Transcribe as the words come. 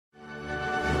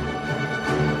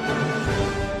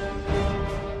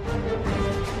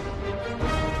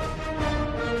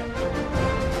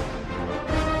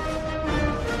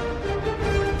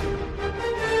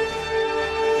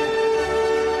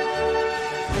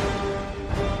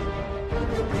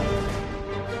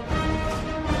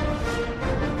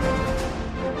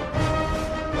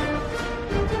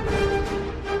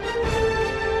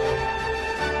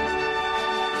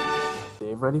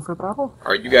ready for battle?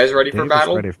 Are you guys ready for Dave is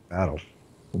battle? ready for battle.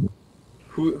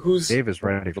 Who's Dave is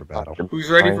ready for battle.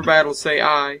 ready for battle? Say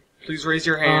aye. Please raise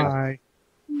your hand. Hi.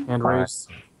 Hand raise.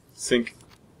 Sync.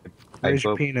 Raise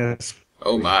your penis.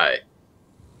 Oh my.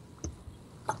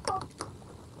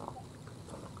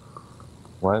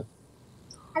 What?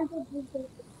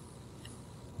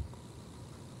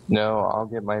 No, I'll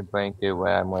get my blanket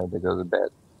when I'm ready to go to bed.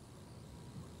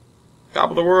 Top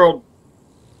of the world.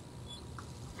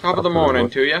 Top of the morning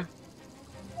to ya.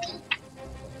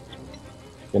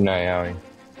 Good night, Allie.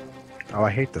 Oh, I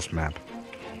hate this map.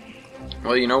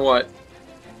 Well, you know what?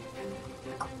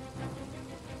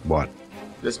 What?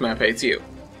 This map hates you.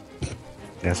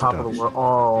 Yes, Top it of the does. world.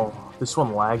 Oh, this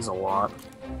one lags a lot.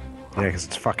 Yeah, because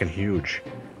it's fucking huge.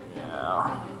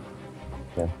 Yeah.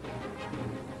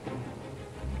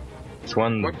 It's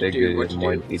one What to bigger do? What to and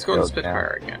more do? Let's go to detailed now.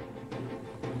 Spitfire again.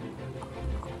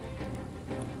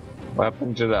 What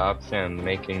happened to the option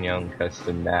making your own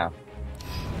custom map?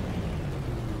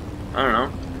 I don't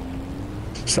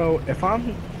know. So if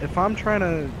I'm trying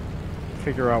to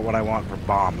figure out what I want for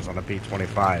bombs on a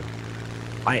P25,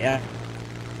 I add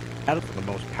for the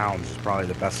most pounds is probably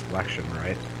the best selection,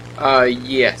 right?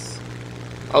 Yes.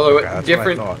 Although Okay, that's what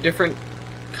I thought. different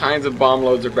kinds of bomb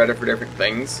loads are better for different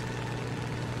things.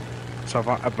 So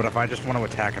if I just want to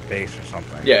attack a base or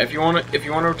something. Yeah, if you want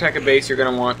to attack a base, you're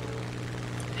gonna want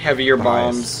heavier Nice.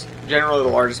 bombs. Generally, the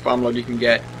largest bomb load you can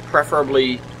get,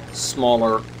 preferably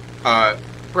smaller,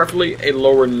 preferably a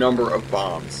lower number of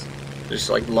bombs, just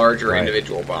like larger Right.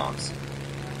 individual bombs.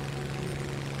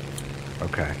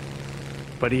 Okay.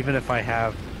 But even if I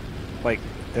have, like,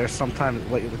 there's sometimes,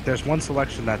 like, there's one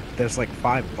selection that there's like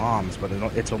 5 bombs, but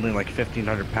it's only like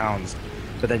 1,500 pounds.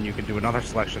 But then you can do another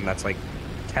selection that's like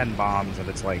 10 bombs and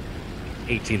it's like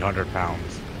 1,800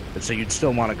 pounds. And so you'd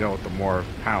still want to go with the more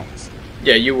pounds.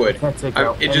 Yeah, you would. Can't take I-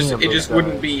 out it any just of it those just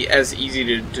wouldn't guys. be as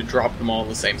easy to drop them all in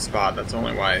the same spot. That's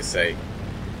only why I say,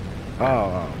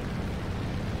 Oh.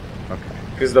 Okay.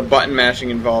 because the button mashing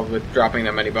involved with dropping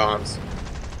that many bombs.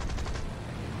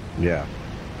 Yeah.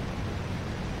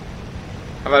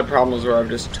 I've had problems where I've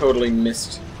just totally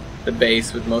missed the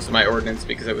base with most of my ordnance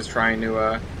because I was trying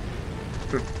to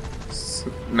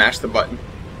mash the button.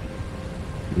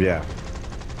 Yeah.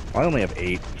 I only have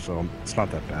 8, so it's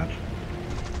not that bad.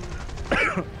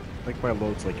 I think my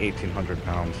load's like 1,800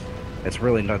 pounds. It's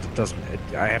really nuts. It doesn't.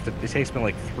 It takes me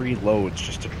like 3 loads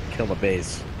just to kill a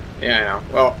base. Yeah, I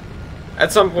know. Well,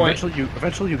 at some point,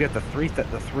 Eventually you get the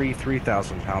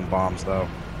 3,000 pound bombs though.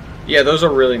 yeah, those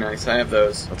are really nice. I have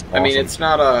those. That's I mean,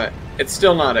 awesome. it's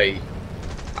still not a.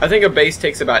 I think a base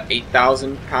takes about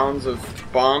 8,000 pounds of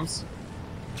bombs,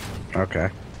 Okay.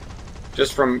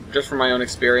 just from my own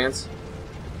experience.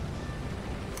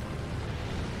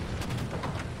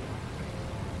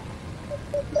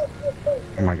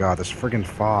 Oh my god, this friggin'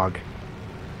 fog.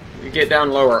 You get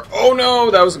down lower. Oh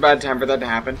no, that was a bad time for that to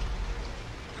happen.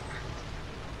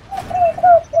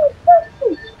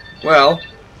 Well,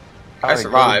 I Alright, go to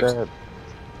survived. bed.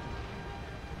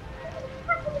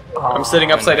 I'm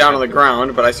sitting upside down on the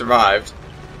ground, but I survived.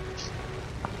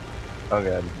 Oh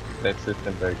god, that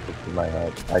system very quick in my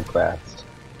head. I crashed.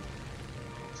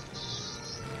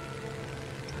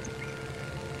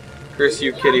 Curse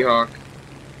you, Kitty Hawk.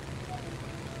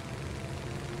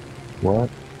 What?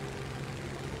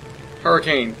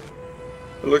 Hurricane.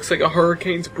 It looks like a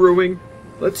hurricane's brewing.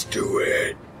 Let's do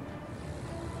it.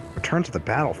 Return to the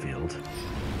battlefield.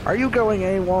 Are you going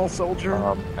AWOL, soldier?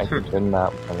 I can turn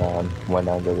that one on when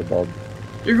I go to bed.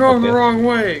 You're going the Okay. wrong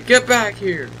way. Get back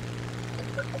here.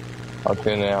 I'll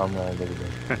turn it on when I go to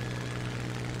bed.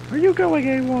 Are you going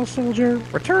AWOL, soldier?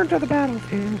 Return to the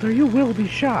battlefield, or you will be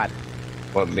shot.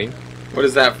 What, me? What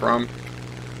is that from?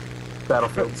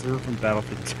 Battlefield 2. From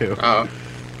Battlefield 2. Oh.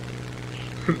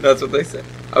 That's what they said.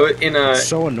 Oh, in It's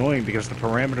so annoying because the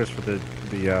parameters for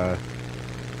the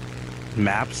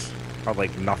maps are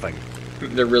like nothing.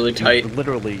 they're really tight.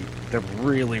 Literally, they're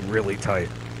really, really tight.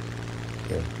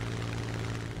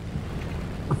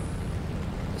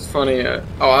 It's funny.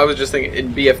 I was just thinking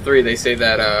in BF3 they say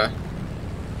that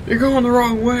you're going the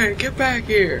wrong way. Get back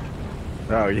here.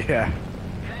 Oh, yeah.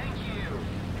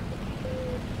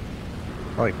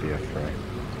 I like BF3.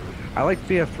 I liked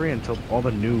BF3 until all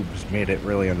the noobs made it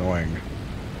really annoying.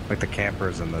 Like the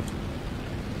campers and the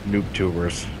noob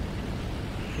tubers.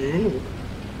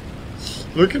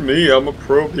 Look at me. I'm a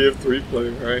pro BF3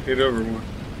 player. I hate everyone.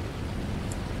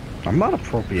 I'm not a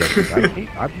pro BF3.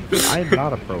 I'm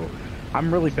not a pro.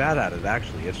 I'm really bad at it,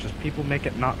 actually. It's just people make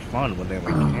it not fun when they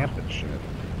like camp and shit.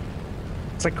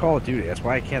 It's like Call of Duty. That's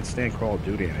why I can't stand Call of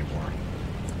Duty anymore.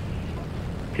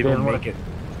 People Dan, make it.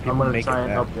 I'm People gonna make try it and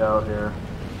bad. help you out here.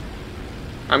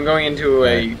 I'm going into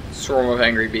a swarm of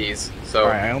angry bees, so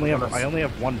Alright, I only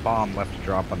have one bomb left to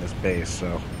drop on this base,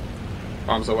 so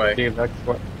bombs away. See,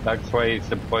 that's why you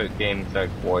support games like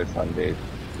Warzone, dude.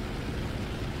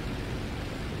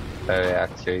 They're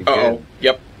actually Uh-oh. good.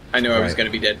 Yep. I knew I was Right. going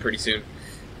to be dead pretty soon.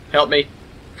 Help me.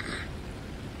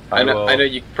 I know will-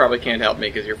 you probably can't help me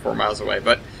because you're 4 miles away,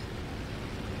 but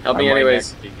help I'm me right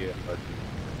anyways. next to you, but-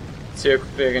 See how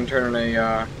quickly I can turn on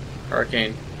a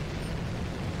hurricane.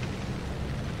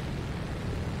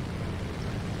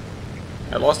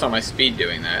 I lost all my speed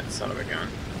doing that, son of a gun.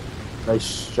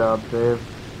 Nice job, Dave.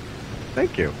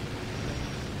 thank you.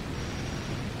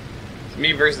 It's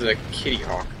me versus a kitty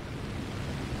hawk.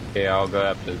 Yeah, I'll go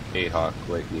after the Seahawk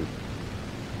with you.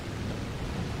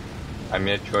 I'm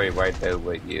literally right there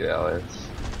with you, Ellis.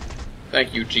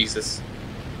 Thank you, Jesus.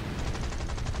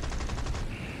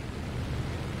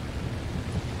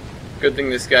 Good thing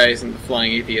this guy isn't the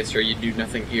flying atheist, or you do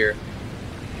nothing here.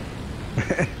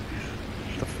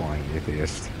 The flying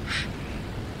atheist.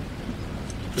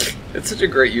 It's such a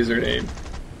great username.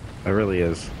 It really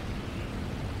is.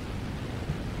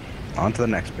 On to the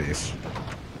next base.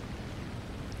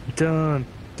 Done,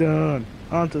 done.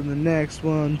 On to the next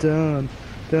one, done,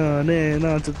 done, and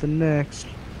on to the next.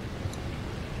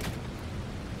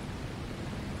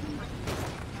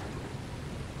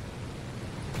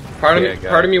 Part Yeah,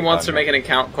 of me guys, wants to I'm- make an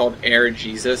account called Air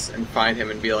Jesus and find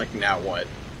him and be like, now what?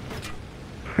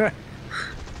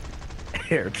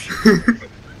 Here.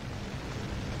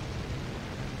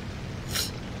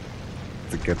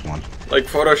 It's a good one. Like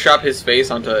Photoshop his face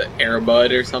onto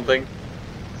Airbud or something.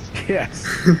 Yes.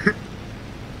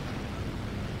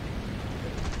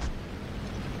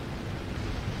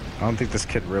 I don't think this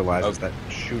kid realizes that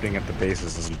shooting at the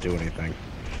bases doesn't do anything.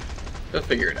 He'll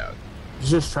figure it out.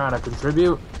 He's just trying to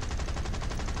contribute.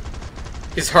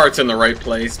 His heart's in the right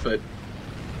place, but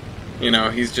you know,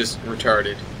 he's just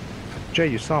retarded. Jay,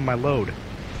 you saw my load.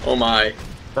 Oh my.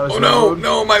 That was Oh your no, load.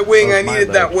 no, my wing, That I was my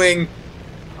needed that leg. wing.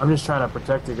 I'm just trying to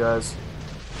protect you guys.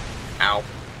 Ow.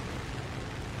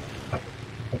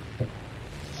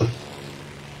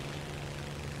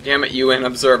 Damn it, UN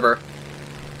observer.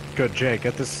 Good, Jay,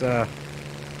 get this, Oh,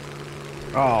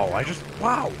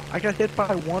 wow! I got hit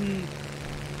by one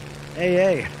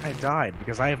AA. I died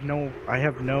because I have no,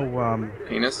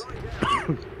 Penis?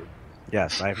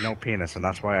 yes, I have no penis, and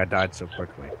that's why I died so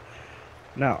quickly.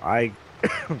 No, I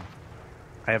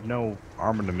have no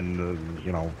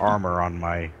armament, armor on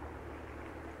my,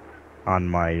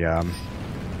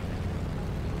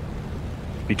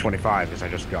 B-25 because I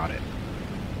just got it.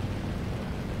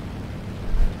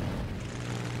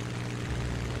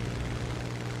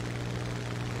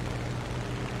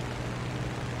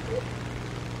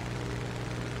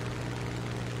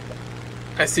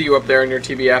 I see you up there in your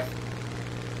TBF.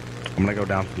 I'm gonna go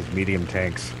down for these medium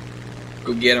tanks.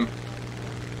 Go get him.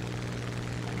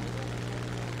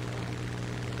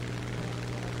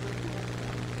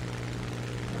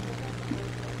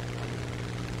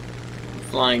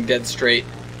 Flying dead straight.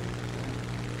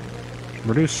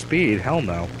 Reduce speed? Hell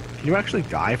no. Can you actually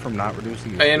die from not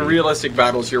reducing your In speed? realistic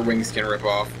battles, your wings can rip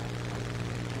off.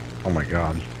 Oh my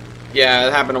god. Yeah,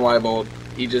 it happened to Weibold.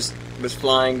 He just was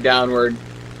flying downward.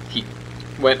 He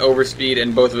went over speed,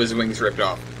 and both of his wings ripped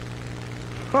off.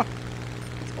 Huh.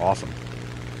 That's awesome.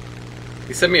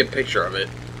 He sent me a picture of it.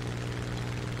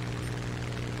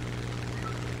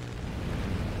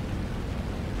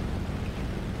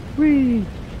 Whee!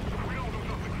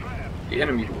 The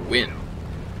enemy win.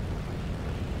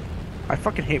 I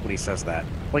fucking hate when he says that.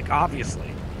 Like,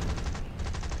 obviously.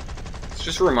 It's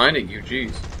just reminding you,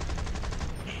 jeez.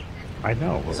 I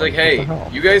know. It's but, like, what the hey, hell?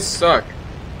 you guys suck.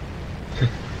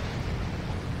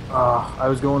 I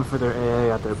was going for their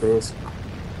AA at their base.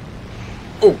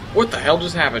 Oh, what the hell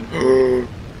just happened?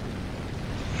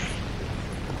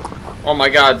 Oh my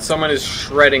god, someone is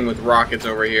shredding with rockets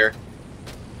over here.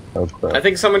 Okay. I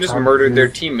think someone just murdered their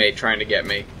teammate trying to get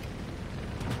me.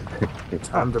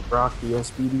 Time to rock the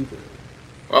SBD.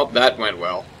 Well, that went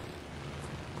well.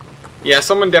 Yeah,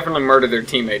 someone definitely murdered their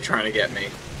teammate trying to get me.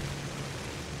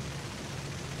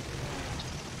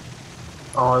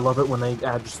 Oh, I love it when they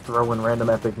just throw in random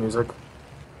epic music.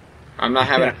 I'm not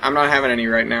having Yeah. I'm not having any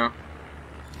right now.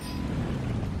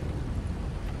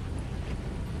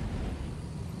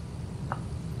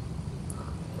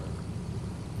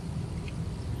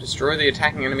 Destroy the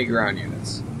attacking enemy ground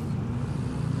units.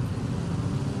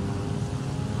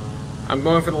 I'm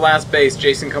going for the last base.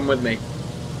 Jason, come with me.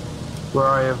 Where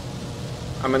are you?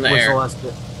 I'm in the Where's the air. last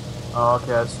bit? Oh,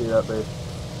 okay, I see that base.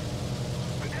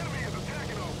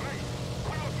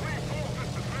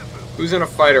 Who's in a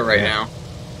fighter right Yeah. now?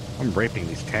 I'm raping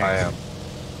these tanks.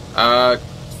 I am.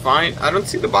 find... I don't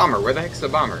see the bomber. Where the heck's the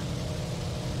bomber?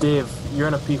 Dave, you're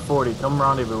in a P40. Come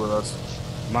rendezvous with us.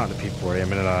 I'm not in the P40.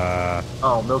 I'm in a.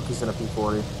 Oh, Milky's in a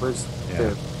P40. Where's Yeah.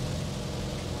 Dave?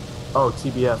 Oh,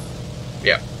 TBF.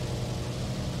 Yeah.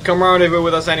 Come rendezvous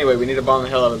with us anyway. We need to bomb the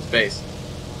hell out of its base.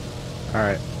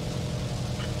 Alright.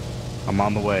 I'm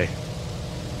on the way.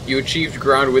 You achieved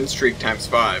ground win streak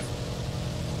 ×5.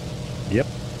 Yep.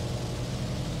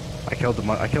 I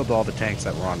killed all the tanks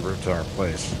that were en route to our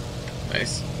place.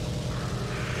 Nice.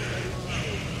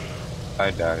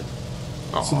 I died.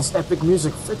 See, Aw. this epic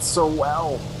music fits so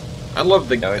well. I love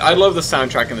the No, it's- I love the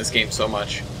soundtrack in this game so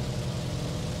much.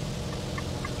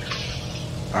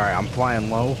 Alright, I'm flying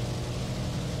low.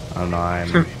 And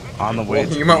I'm on the way Well,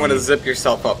 to you might want to the- zip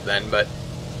yourself up then, but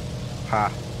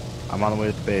Ha. I'm on the way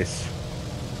to the base.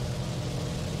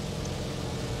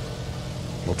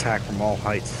 We'll attack from all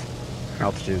heights.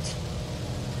 Altitudes.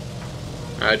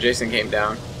 Jason came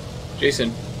down.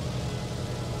 Jason,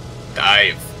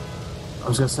 dive, I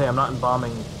was gonna say, I'm not in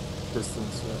bombing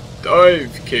distance yet.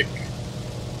 dive kick.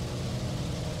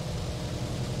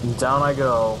 And down I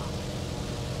go.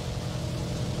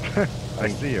 I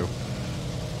see you.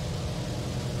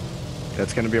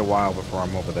 It's gonna be a while before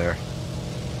I'm over there.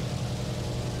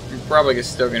 We're probably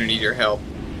still gonna need your help.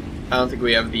 I don't think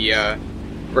we have the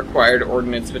required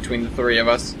ordnance between the three of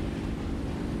us.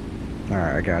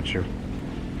 Alright, I got you.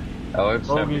 Alex,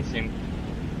 Bogey.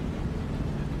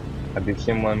 have you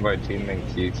seen one of our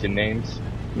teammates' usernames?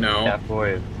 No. That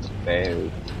boy is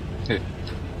failed.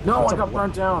 No, What's I got up?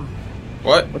 burnt down.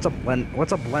 What? What's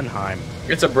a Blenheim?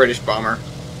 It's a British bomber.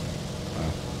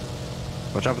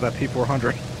 Watch out for that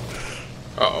P400.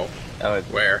 Uh-oh. Alex,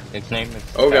 Where? his name is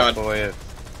Oh, That God. Boy is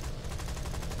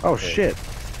Oh shit.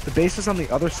 The base is on the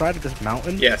other side of this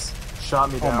mountain? Yes.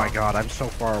 Shot me Oh down. my god, I'm so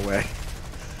far away.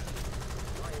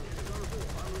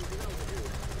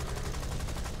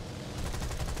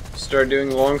 Start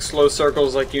doing long, slow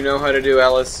circles like you know how to do,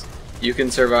 Alice. You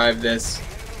can survive this.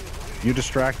 You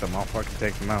distract them, I'll fucking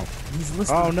take them out. He's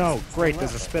listening. Oh no, great,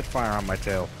 there's a Spitfire on my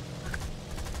tail.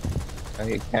 Oh,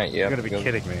 you can't. You You're have gonna to be go.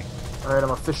 kidding me. Alright,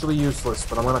 I'm officially useless,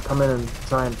 but I'm gonna come in and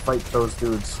try and fight those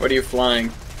dudes What are you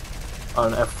flying?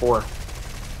 on F4.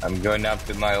 I'm going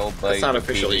after my old buddy. That's not the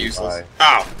officially BD5. useless.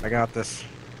 Ow! I got this.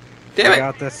 Damn I it!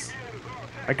 got this.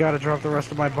 I gotta drop the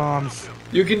rest of my bombs.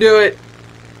 You can do it!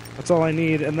 That's all I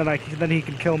need, and then he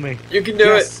can kill me. You can do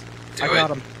Yes, it! Do I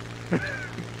got it! him.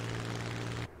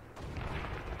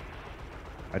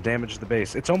 I damaged the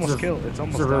base. It's almost killed. It's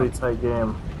almost It's a really done. tight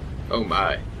game. Oh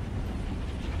my.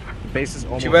 The base is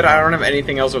almost Too bad I done. don't have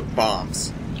anything else with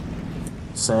bombs.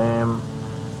 Same.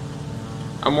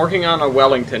 I'm working on a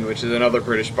Wellington, which is another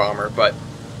British bomber, but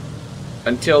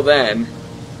until then,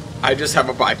 I just have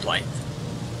a biplane.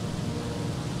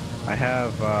 I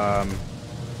have a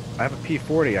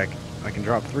P40. I can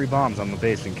drop 3 bombs on the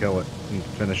base and kill it and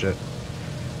finish it.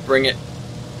 Bring it.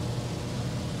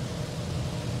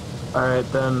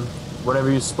 Alright, then, whenever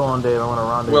you spawn, Dave, I want to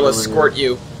rendezvous We'll with escort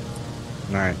you.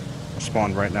 All right, I'll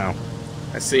spawn right now.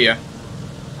 I see ya.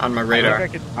 On my radar.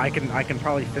 I can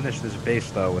probably finish this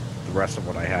base though with the rest of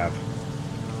what I have.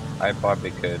 I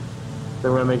probably could.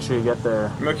 Then we're gonna make sure you get there.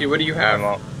 Milky, what do you have?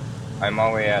 I'm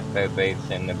already at the base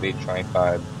in the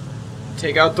B-25.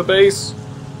 Take out the base.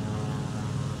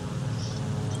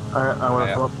 Alright, I want to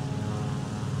Yeah. come up,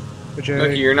 Good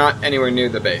Milky, you're not anywhere near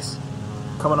the base.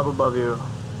 coming up above you.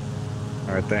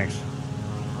 All right, thanks.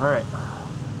 Alright.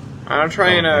 I'm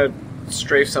trying to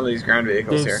strafe some of these ground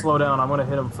vehicles Dave, here. slow down. I'm gonna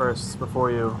hit him first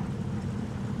before you.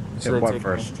 So Hit they what take me.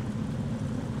 first?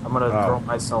 I'm gonna Oh. throw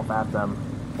myself at them.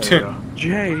 There you go.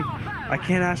 Jay, I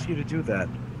can't ask you to do that.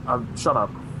 Shut up.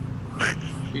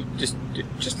 You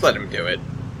just let him do it.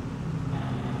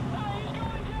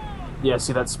 Yeah,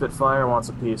 see that Spitfire wants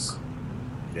a piece.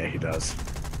 Yeah, he does.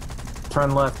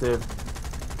 Turn left, Dave.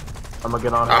 I'm gonna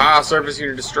get on him. Ah, surface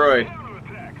unit destroyed.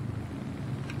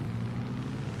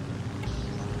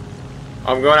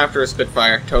 I'm going after a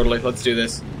Spitfire. Totally. Let's do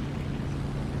this.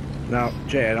 No,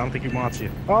 Jay, I don't think he wants you.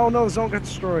 Oh no, the zone got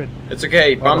destroyed. It's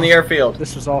okay. Bomb Oh. the airfield.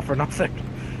 This was all for nothing.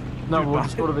 No, Dude, we'll why-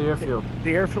 just go to the airfield.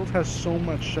 The airfield has so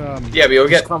much. Yeah, but you'll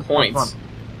Just get come points.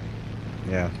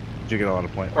 Yeah, you get a lot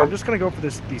of points. Or- I'm just gonna go for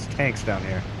these tanks down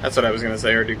here. That's what I was gonna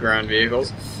say, or do ground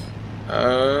vehicles.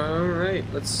 Alright,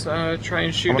 let's try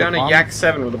and shoot I'm down gonna a bomb- Yak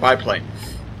 7 with a biplane.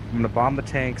 I'm gonna bomb the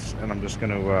tanks, and I'm just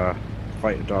gonna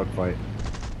fight a dogfight.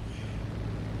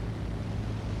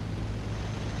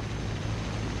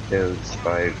 Dude,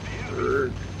 spike.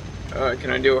 Can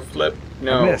I do a flip? I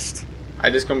No. missed. I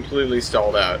just completely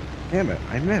stalled out. Damn it,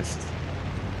 I missed.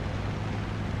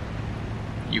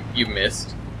 You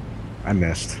missed? I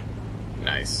missed.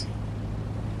 Nice.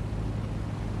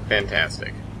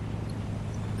 Fantastic.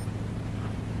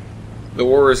 The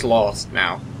war is lost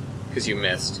now, because you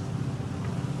missed.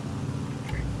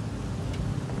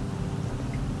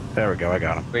 There we go, I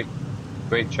got him.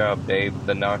 Great job, Dave.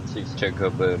 The Nazis took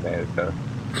over America.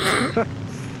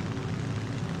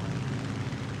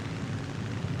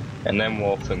 And then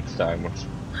Wolfenstein was...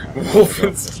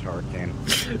 Wolfenstein. Hurricane.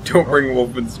 Don't bring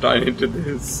Wolfenstein into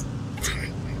this.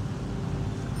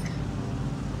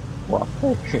 What?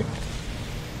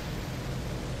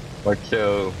 What's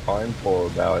so harmful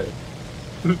about it?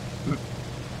 I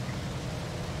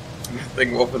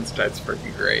think Wolfenstein's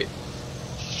freaking great.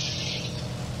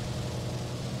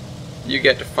 You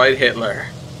get to fight Hitler.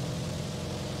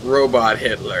 Robot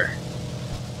Hitler.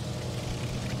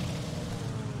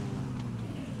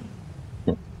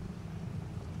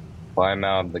 Well, I'm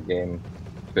out of the game.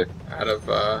 Out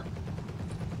of,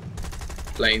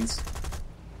 planes.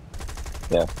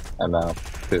 Yeah, I'm out.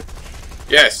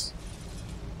 Yes!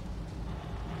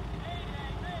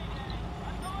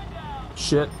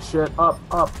 Shit, up.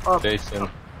 Jason.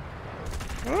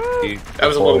 That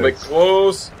was a little bit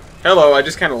close. Hello, I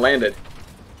just kind of landed.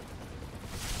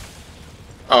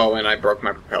 Oh, and I broke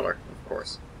my propeller, of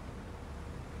course.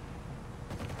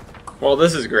 Well,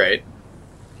 this is great.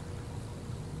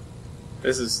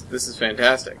 This is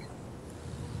fantastic.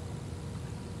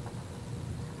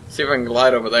 See if I can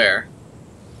glide over there.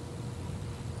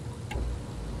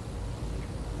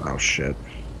 Oh shit.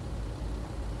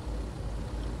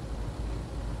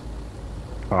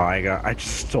 Oh, I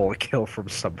just stole a kill from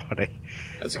somebody.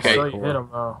 That's I okay. saw you hit him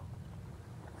though.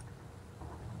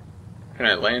 Can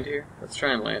I land here? Let's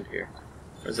try and land here.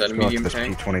 Or is that a Let's go up medium to this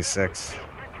tank? P-26.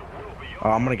 Oh,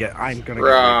 I'm gonna get raped by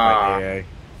Rah. AA.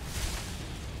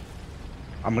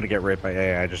 I'm gonna get raped by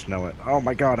AA, I just know it. Oh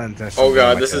my god, and this Oh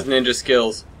god, this is ninja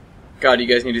skills. God, you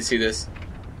guys need to see this.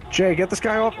 Jay, get this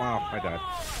guy off! Wow, I died.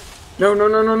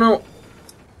 No.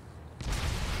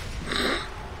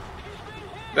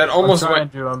 That almost I'm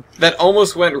trying went. to, That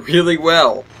almost went really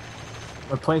well.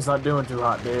 my plane's not doing too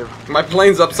hot, Dave. My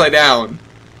plane's upside down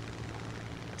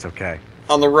It's okay.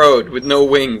 on the road with no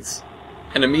wings,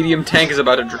 and a medium tank is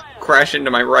about to crash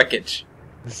into my wreckage.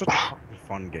 It's such a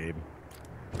fun game.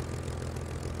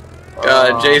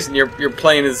 Jason, your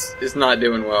plane is not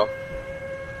doing well.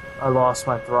 I lost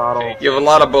my throttle. Okay. You have a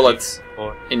lot of bullets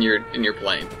Or in your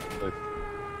plane.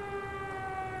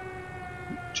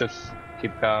 just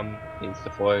keep calm, use the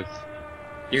force.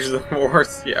 Use the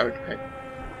force. Yeah, okay.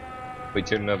 We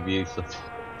shouldn't abuse the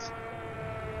force.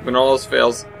 When all else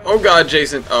fails. Oh god,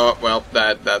 Jason. Oh well,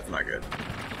 that's not good.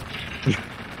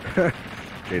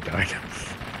 Jay died.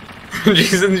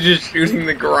 Jason's just shooting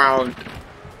the ground.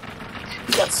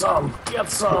 Get some!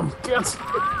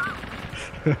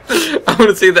 I want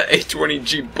to see the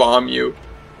A-20G bomb you.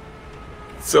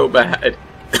 So bad.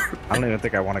 I don't even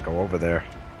think I want to go over there.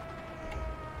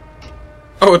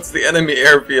 Oh, it's the enemy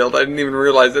airfield. I didn't even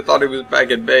realize. I thought he was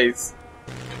back at base.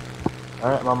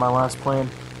 Alright, I'm on my last plane.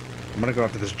 I'm gonna go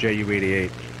after this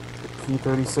JU-88.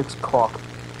 P-36 Cock.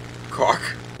 Cock.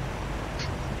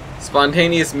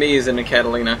 Spontaneous me is in a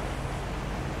Catalina.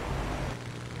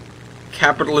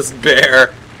 Capitalist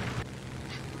bear.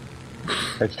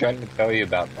 I was trying to tell you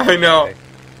about that. I know.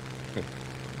 today.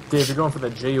 Dave, you're going for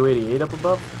the JU-88 up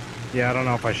above? Yeah, I don't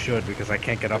know if I should because I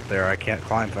can't get up there. I can't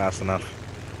climb fast enough.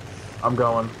 I'm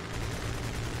going.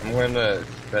 I'm gonna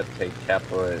spectate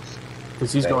capitalist.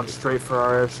 Because he's going straight for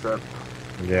our airstrip.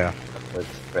 Yeah. Capitalist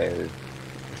failed.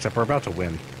 Except we're about to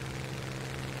win.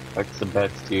 What's the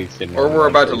best use in Or we're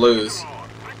about to lose.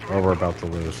 Or we're about to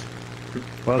lose.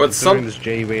 Well, But considering this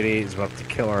JU-88 is about to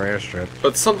kill our airstrip.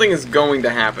 But something is going to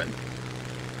happen.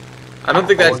 I don't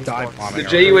think Oh, that it's dive bombing the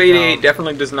our JU-88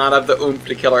 definitely does not have the oomph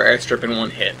to kill our airstrip in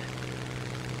one hit.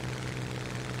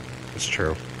 It's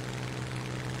true.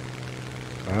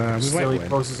 We might Still, he win.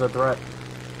 poses a threat.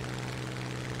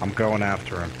 I'm going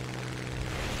after him.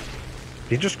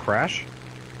 Did he just crash?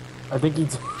 I think he...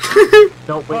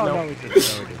 No, wait, Oh, no. no, he didn't.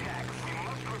 No, he didn't.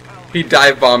 He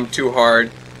dive bombed too hard.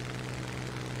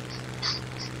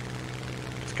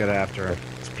 Let's get after him.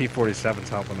 This P-47's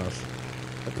helping us.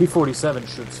 The P-47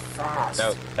 shoots fast.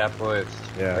 No, capitalist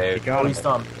Yeah, failed. he got Oh, him. he's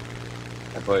done.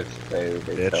 Capitalist failed.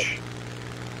 Bitch.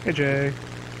 Hey, Jay.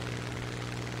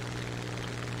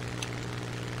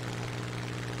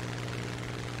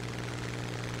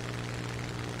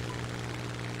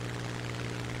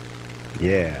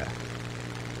 Yeah.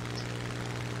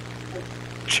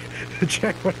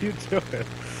 Jack, what are you doing?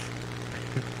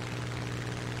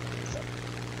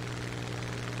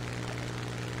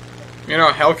 You know,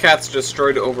 Hellcats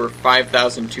destroyed over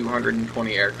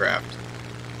 5,220 aircraft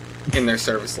in their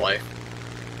service life.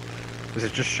 Is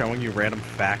it just showing you random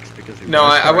facts because you No,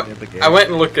 I started the game? went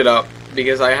and looked it up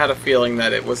because I had a feeling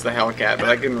that it was the Hellcat, but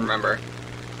I couldn't remember.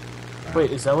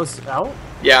 Wait, is Ellis out?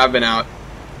 Yeah, I've been out.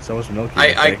 So was Milky.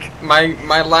 I think.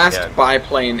 My last Yeah.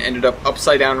 biplane ended up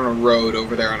upside down on a road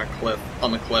over there on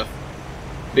the cliff.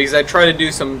 Because I tried to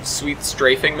do some sweet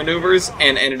strafing maneuvers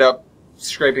and ended up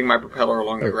scraping my propeller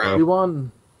along the We ground.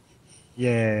 won.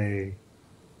 Yay!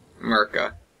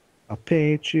 Merca. I'll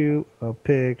paint you a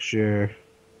picture.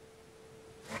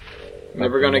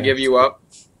 Never gonna give you up.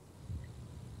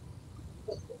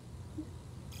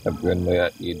 I'm gonna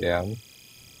let you down.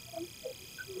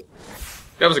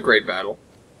 That was a great battle.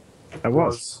 I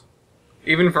was.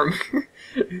 Even from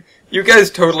you guys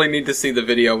totally need to see the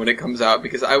video when it comes out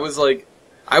because I was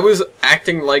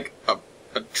acting like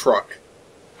a truck.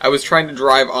 I was trying to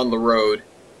drive on the road,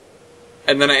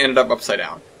 and then I ended up upside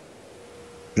down.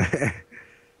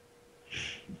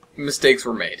 Mistakes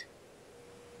were made.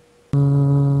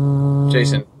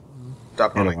 Jason,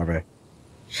 stop Animal running. larvae.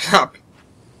 Shut up.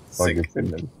 Like Sick. it's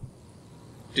in them.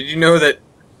 Did you know that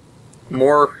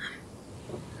more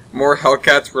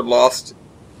Hellcats were lost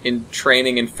in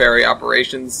training and ferry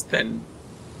operations than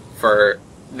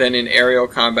in aerial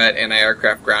combat,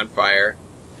 anti-aircraft ground fire,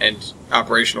 and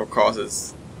operational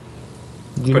causes?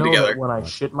 Do you Put know together. that when I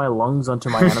shit my lungs onto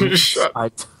my enemies, Shut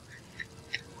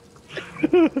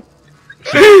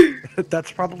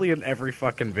That's probably in every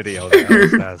fucking video that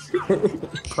Alice has.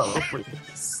 probably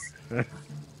is.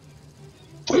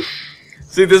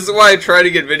 See, this is why I try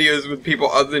to get videos with people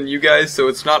other than you guys, so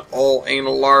it's not all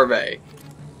anal larvae.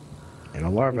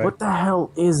 Animal larvae. What the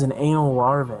hell is an anal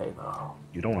larvae, though?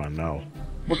 You don't want to know.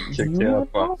 Check Do it you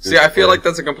out. know? See, I feel like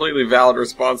that's a completely valid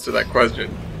response to that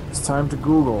question. It's time to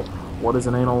Google what is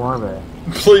an anal larvae.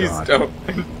 Please God.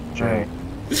 don't. Jay.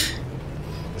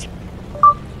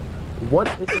 What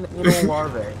is an anal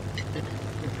larvae?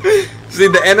 See,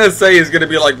 the NSA is gonna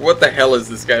be like, what the hell is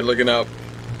this guy looking up?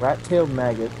 Rat-tailed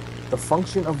maggot. The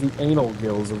function of the anal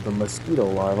gills of the mosquito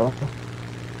larva.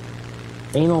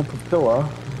 Anal papilla.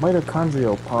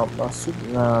 Mitochondrial pump.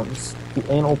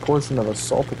 The anal portion of a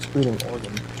salt-excreting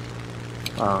organ.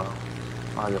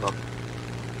 I give up.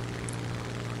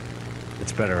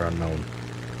 It's better unknown.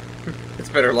 It's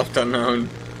better left unknown.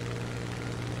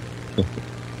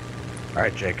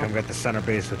 Alright, Jay, come get the center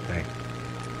base with me.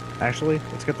 Actually,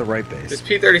 let's get the right base. This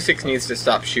P-36 needs to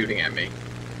stop shooting at me.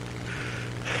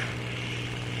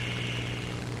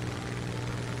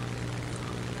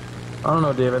 I don't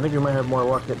know, Dave. I think we might have more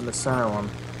luck hitting the center one.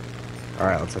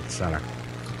 Alright, let's hit the center.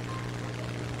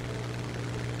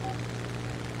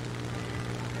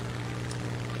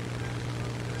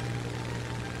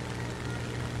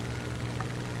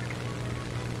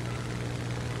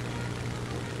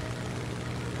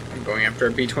 I'm going after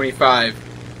a B-25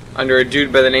 under a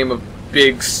dude by the name of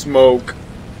Big Smoke.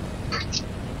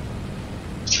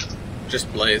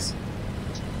 Just Blaze.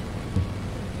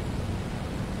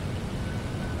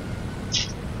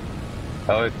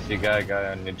 Alex, you got a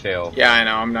guy on your tail. Yeah, I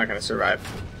know. I'm not gonna survive.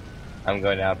 I'm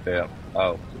going after him.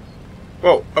 Oh.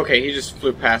 Whoa. Okay, he just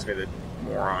flew past me, the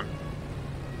moron.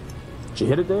 Did you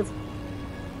hit it, Dave?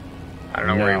 I don't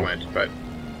know where he No. went, but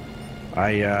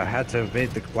I had to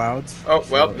evade the clouds. Oh,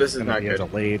 well, so this it's is gonna not be good. a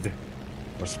delayed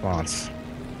response.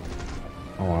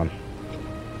 Hold on.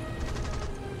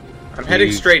 I'm heading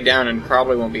Please. straight down and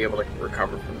probably won't be able to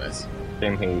recover from this.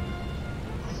 Same here.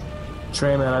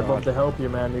 Trey, man, I'd love to help you,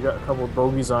 man. You got a couple of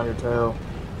bogeys on your tail.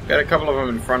 Got a couple of them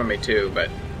in front of me too, but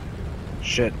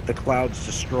Shit, the clouds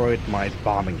destroyed my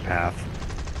bombing path.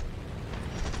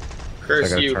 curse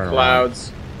gotta you, turn around.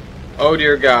 clouds. Oh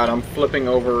dear God, I'm flipping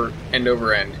over end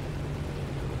over end.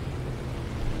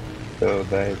 So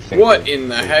they What in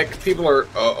the heck? People are.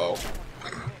 Uh-oh.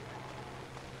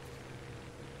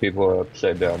 People are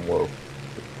upside down. Whoa.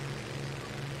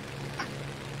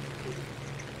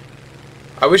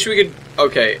 I wish we could.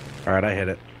 Okay, Alright, I hit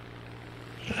it.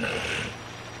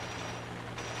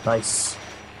 Nice.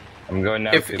 I'm going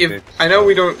now. if I know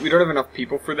we don't have enough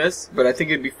people for this, but I think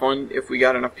it'd be fun if we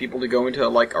got enough people to go into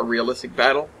like a realistic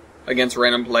battle against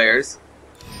random players,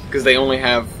 because they only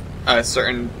have a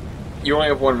certain. You only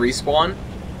have one respawn.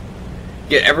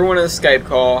 Get everyone in a Skype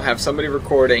call, have somebody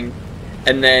recording,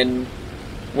 and then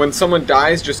when someone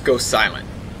dies, just go silent.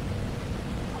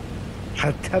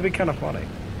 That'd be kind of funny.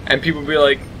 And people be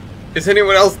like, is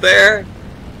anyone else there?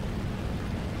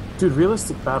 Dude,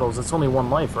 realistic battles, it's only one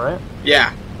life, right?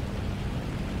 Yeah,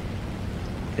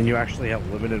 And you actually have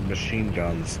limited machine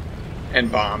guns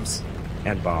and bombs.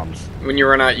 and bombs. When you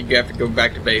run out, you have to go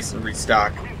back to base and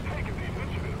restock.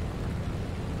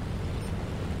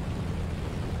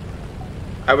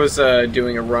 I was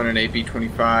doing a run in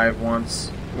AP-25 once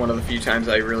one of the few times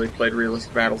I really played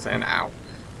realistic battles, and ow.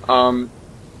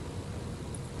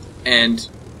 And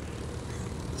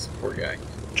this poor guy.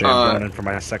 Jay, I'm going in for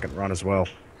my second run as well.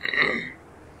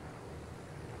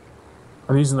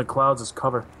 I'm using the clouds as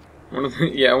cover. One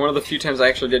of the few times I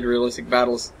actually did realistic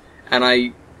battles, and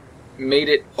I made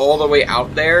it all the way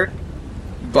out there,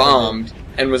 bombed,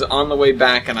 and was on the way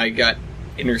back, and I got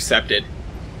intercepted.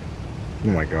 Oh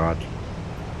my god.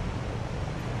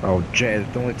 Oh, Jay,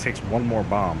 it only takes one more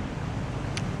bomb.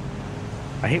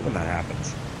 I hate when that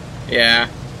happens. Yeah.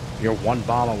 You're one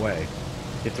bomb away.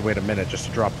 You have to wait a minute just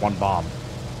to drop one bomb.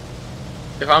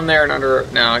 If I'm there and under...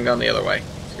 No, I'm going the other way.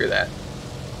 Screw that.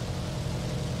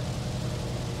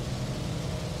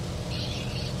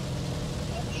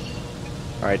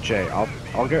 Alright, Jay, I'll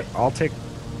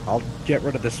get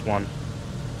rid of this one.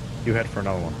 You head for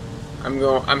another one.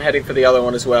 I'm heading for the other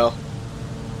one as well.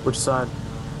 Which side?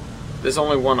 There's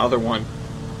only one other one.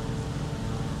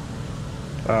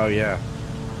 Oh, yeah.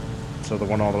 So the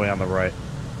one all the way on the right.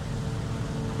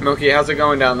 Milky, how's it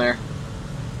going down there?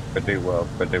 Pretty well,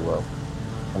 pretty well.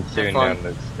 I'm staring fun. down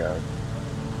the sky.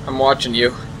 I'm watching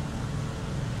you.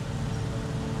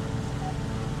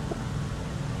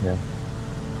 Yeah.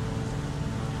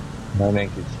 I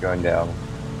think it's going down.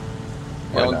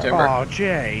 Why Yellow not? timber. Oh,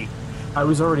 Jay! I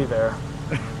was already there.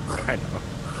 I know.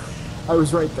 I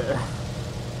was right there.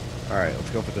 Alright, let's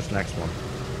go for this next one.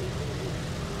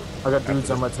 I got dudes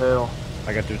on my tail.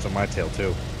 I got dudes on my tail,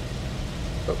 too.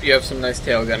 Hope you have some nice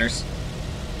tail gunners.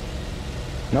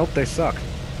 Nope, they suck.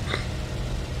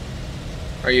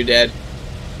 Are you dead?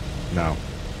 No.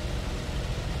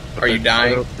 Are you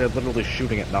dying? They're literally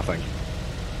shooting at nothing.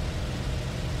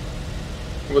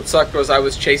 What sucked was I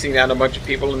was chasing down a bunch of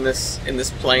people in this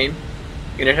plane,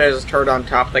 and it has a turret on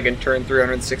top that can turn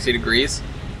 360 degrees,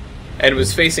 and it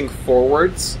was facing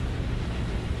forwards,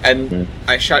 and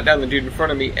I shot down the dude in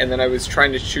front of me, and then I was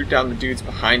trying to shoot down the dudes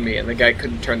behind me, and the guy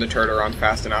couldn't turn the turret around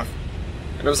fast enough.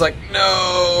 And I was like,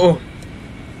 no!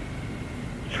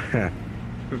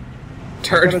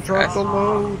 Turn Gotta drop fast. the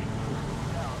load!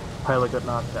 Pilot got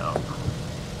knocked down.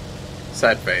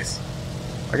 Sad face.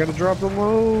 I gotta drop the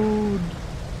load!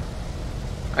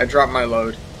 I dropped my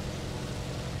load.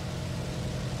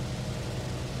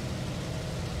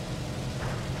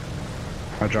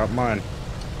 I dropped mine.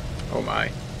 Oh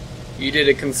my. You did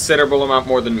a considerable amount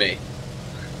more than me.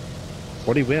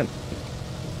 What do you win?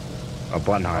 A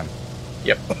Blenheim.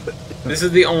 Yep. This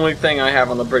is the only thing I have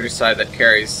on the British side that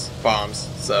carries bombs,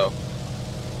 so...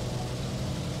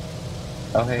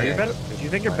 Oh, hey, hey. Do you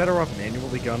think you're better off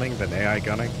manually gunning than AI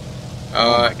gunning?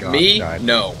 my God, me? died.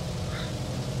 No.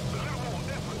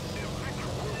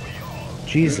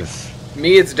 Jesus.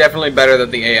 Me, it's definitely better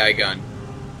than the AI gun.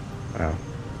 Oh. I'm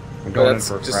But going in that's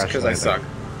for a just crash because I landing. suck.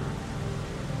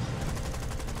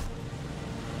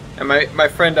 And my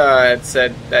friend had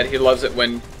said that he loves it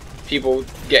when people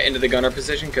get into the gunner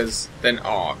position, because then,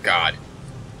 oh god.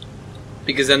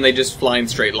 Because then they just fly in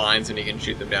straight lines and he can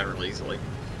shoot them down really easily.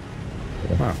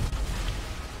 Huh.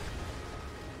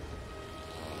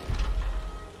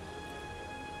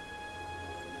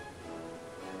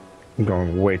 I'm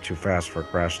going way too fast for a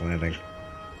crash landing.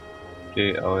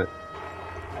 Gee, oh, it.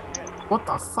 What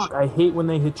the fuck? I hate when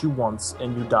they hit you once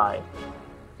and you die.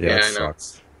 Yeah, Yeah, it I know.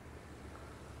 sucks.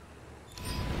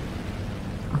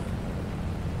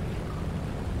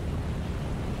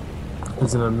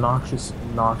 It's an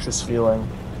obnoxious feeling.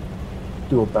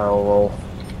 Do a barrel roll.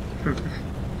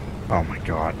 Oh my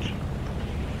god.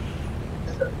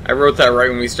 I wrote that right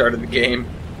when we started the game.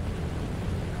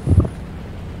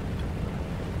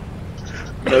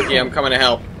 Milky, I'm coming to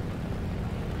help.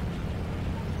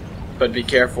 But be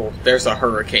careful, there's a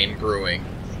hurricane brewing.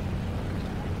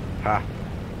 Ha.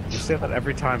 You say that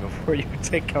every time before you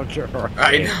take out your hurricane.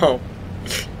 I know.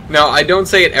 No, I don't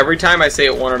say it every time, I say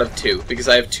it one out of two, because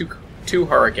I have two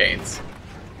hurricanes.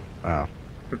 Oh.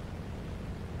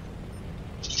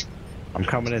 I'm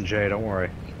coming in, Jay, don't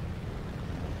worry.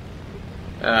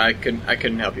 I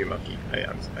couldn't help you, Milky.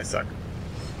 I suck.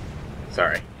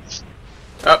 Sorry.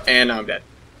 Oh, and now I'm dead.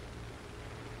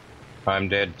 I'm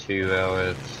dead too,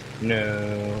 Alex.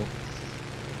 No.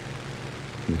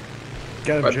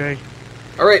 Get him, What? Jay.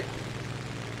 Alright.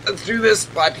 Let's do this.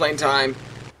 Biplane time.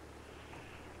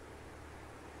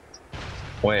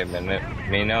 Wait a minute.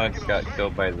 Me and Alex got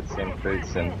killed by the same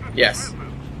person. Yes.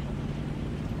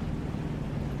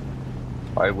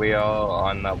 Are we all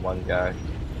on that one guy?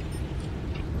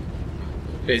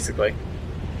 Basically.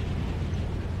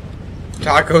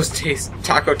 Taco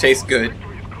tastes good.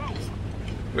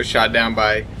 Was shot down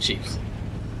by Chiefs.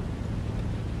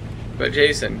 But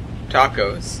Jason,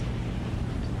 tacos.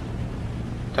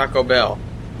 Taco Bell.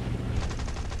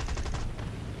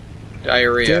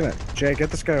 Diarrhea. Damn it. Jay, get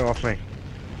this guy off me.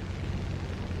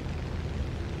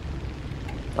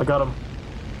 I got him.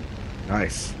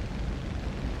 Nice.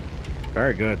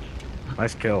 Very good.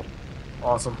 Nice kill.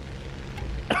 Awesome.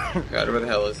 God, where the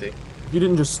hell is he? You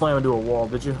didn't just slam into a wall,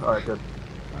 did you? Alright, good.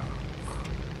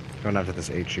 Going after this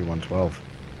HG-112.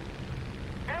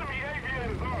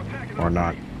 Or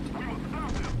not.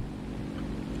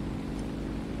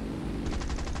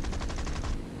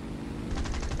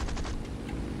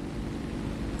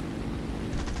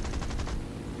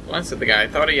 Glanced at the guy. I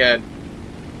thought he had...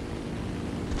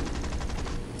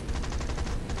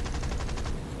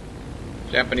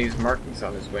 Japanese markings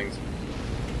on his wings.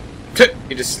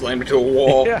 He just slammed into a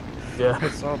wall. Yeah, Yeah. I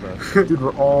saw that. Dude,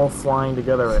 we're all flying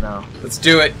together right now. Let's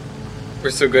do it.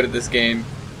 We're so good at this game.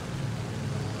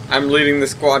 I'm leading the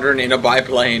squadron in a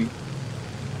biplane,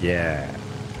 Yeah.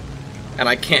 and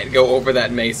I can't go over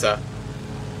that mesa.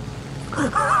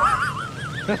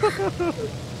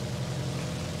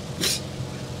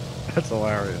 That's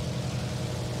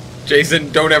hilarious.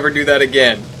 Jason, don't ever do that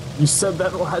again. You said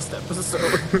that last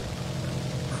episode.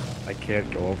 I can't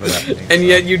go over that thing. And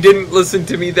yet you didn't listen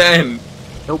to me then.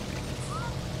 Nope.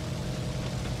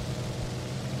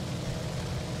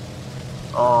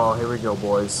 Oh, here we go,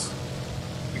 boys.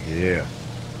 Yeah.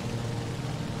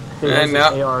 Hey, there's And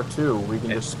an now- AR-2 we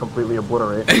can just completely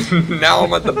obliterate. Now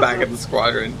I'm at the back of the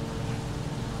squadron.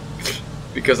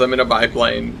 Because I'm in a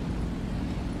biplane.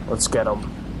 Let's get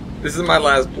them. This is my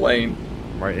last plane.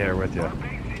 I'm right here with you.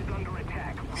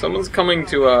 Someone's coming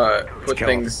to put kill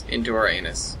things into our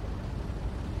anus.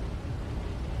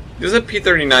 There's a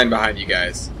P-39 behind you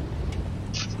guys.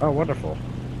 Oh, wonderful.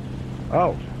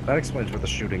 Oh, that explains where the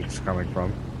shooting's coming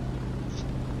from.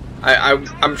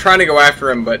 I'm trying to go after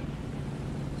him, but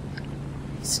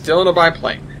still in a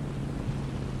biplane.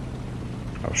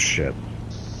 Oh, shit.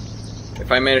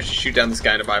 If I manage to shoot down this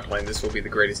guy in a biplane, this will be the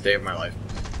greatest day of my life.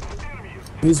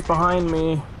 He's behind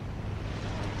me.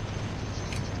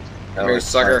 Come here,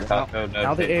 sucker.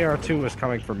 Now the AR-2 is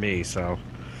coming for me, so...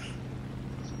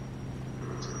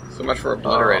 So much for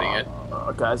obliterating it.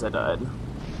 Guys, I died.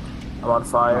 I'm on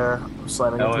fire. I'm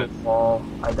slamming No, into a wall.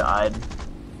 I died.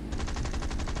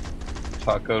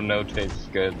 Taco no tastes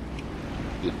good.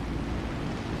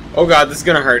 Oh god, this is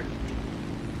gonna hurt.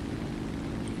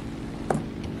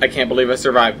 I can't believe I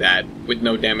survived that with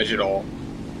no damage at all.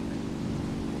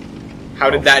 How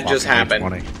did that just happen?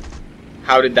 20.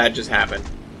 How did that just happen?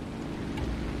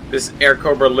 This air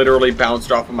cobra literally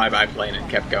bounced off of my biplane and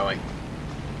kept going.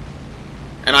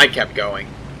 And I kept going.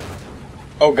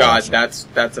 Oh god, Awesome.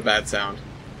 that's a bad sound.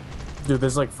 Dude,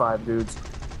 there's like 5 dudes.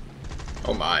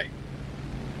 Oh my.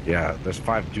 Yeah, there's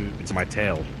 5 dudes in my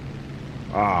tail.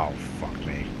 Oh, fuck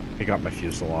me. He got my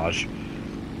fuselage.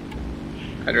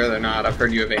 I'd rather not. I've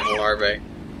heard you have anal larvae.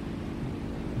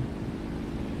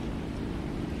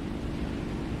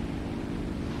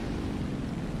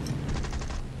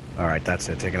 Alright, that's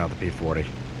it. Taking out the P-40.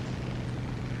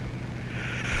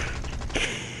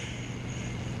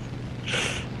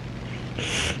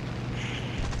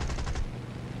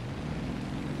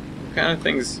 What kind of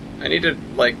things... I need to,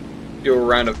 like, do a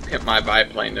round of Pimp My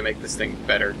Biplane to make this thing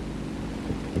better.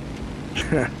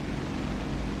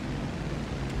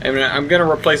 I mean, I'm gonna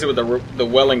replace it with the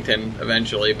Wellington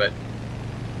eventually, but...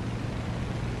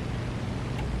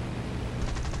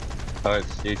 Oh,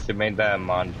 you should make that a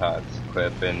montage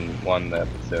clip in one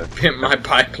episode. Pimp My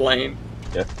Biplane.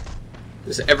 Yeah.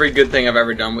 Just every good thing I've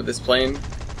ever done with this plane.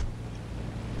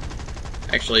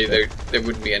 Actually, there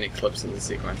wouldn't be any clips in the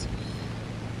sequence.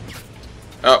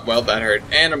 Oh, well, that hurt.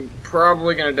 And I'm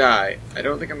probably gonna die. I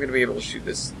don't think I'm gonna be able to shoot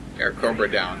this Air Cobra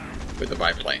down with the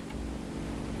biplane.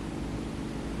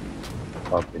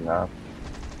 Probably not.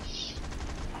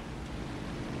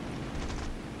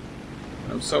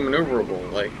 I'm so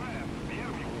maneuverable, like...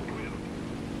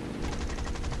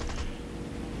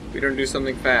 We don't do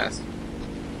something fast.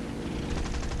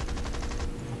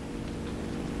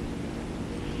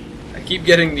 I keep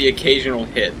getting the occasional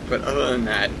hit, but other than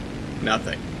that,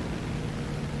 nothing.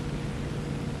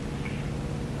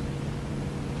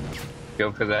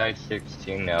 Go for the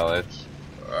I-16 now, let's...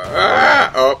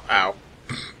 Oh, ow.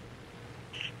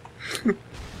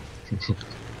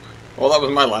 Well, that was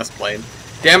my last plane.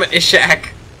 Damn it,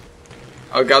 Ishak!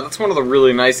 Oh god, that's one of the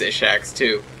really nice Ishaks,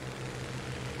 too.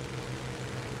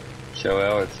 So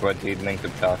Alex, what do you think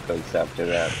of tacos after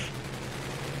that?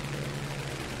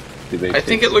 Do they I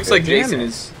think taste it looks good? like Jason Damn it.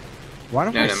 is... Why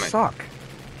don't No, I no, mate. suck?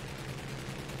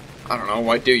 I don't know,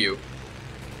 why do you?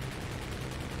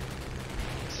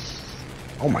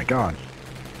 Oh my god.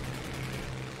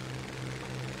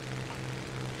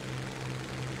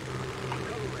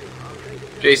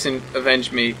 Jason,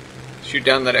 avenge me. Shoot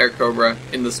down that air cobra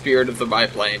in the spirit of the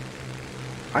biplane.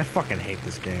 I fucking hate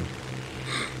this game.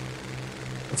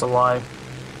 It's a lie.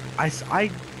 I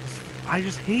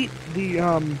just hate the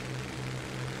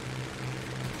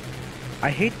I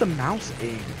hate the mouse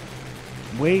aim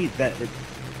way that it,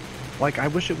 like, I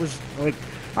wish it was like,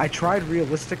 I tried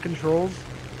realistic controls,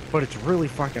 but it's really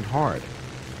fucking hard.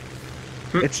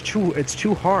 It's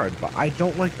too hard, but I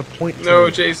don't like the point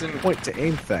to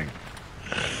aim thing.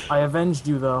 I avenged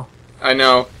you though. I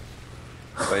know.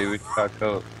 Play with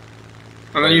taco.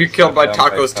 And then you killed by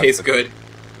tacos taste good.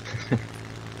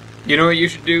 You know what you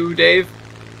should do, Dave?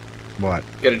 What?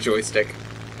 Get a joystick.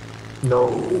 No.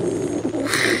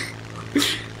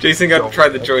 Jason got to try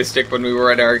the joystick when we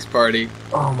were at Eric's party.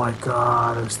 Oh my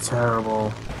god, it was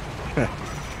terrible.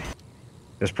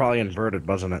 It's probably inverted,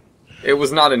 wasn't it? It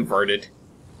was not inverted.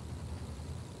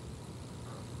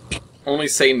 Only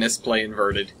Satanists play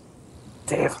inverted.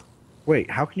 Dave. Wait,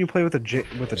 how can you play with a Just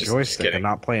joystick kidding. and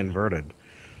not play inverted?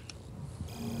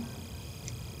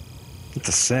 It's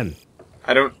a sin.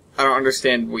 I don't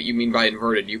understand what you mean by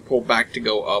inverted. You pull back to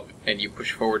go up, and you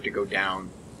push forward to go down.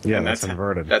 Yeah, And that's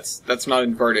inverted. That's not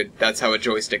inverted. That's how a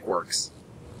joystick works.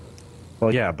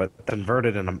 Well, yeah, but it's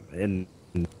inverted in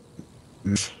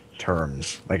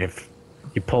terms. Like if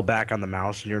you pull back on the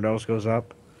mouse and your nose goes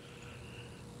up.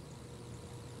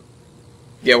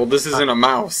 Yeah, well, this isn't a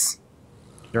mouse.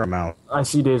 You're a mouse. I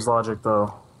see Dave's logic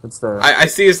though. It's there. I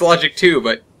see his logic too,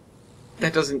 but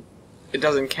that doesn't. It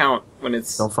doesn't count when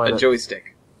it's Don't fight a it.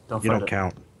 joystick. Don't You fight don't it.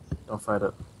 count. Don't fight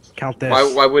it. Count this.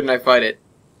 Why wouldn't I fight it?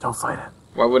 Don't fight it.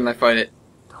 Why wouldn't I fight it?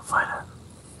 Don't fight it.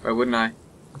 Why wouldn't I?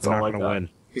 It's You're all not like gonna that. win.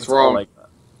 He's It's all wrong. like that.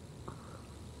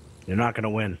 You're not gonna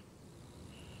win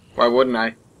Why wouldn't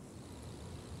I?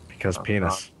 because Oh,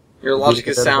 penis. Your logic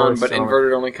is Dead sound, horse, but Sonic.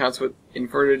 inverted only counts with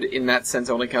inverted in that sense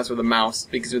only counts with a mouse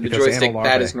because with the Because joystick anal that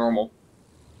larvae. is normal.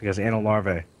 Because anal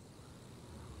larvae.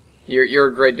 You're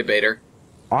a great debater.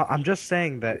 I'm just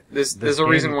saying that There's this a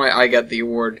reason game- why I got the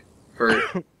award for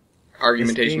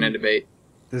argumentation game- and debate.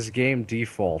 this game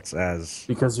defaults as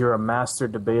Because you're a master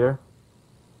debater.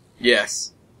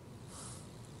 Yes.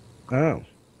 oh.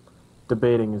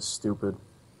 Debating is stupid.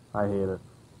 I hate it. I You know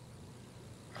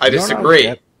what I don't disagree.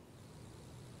 get?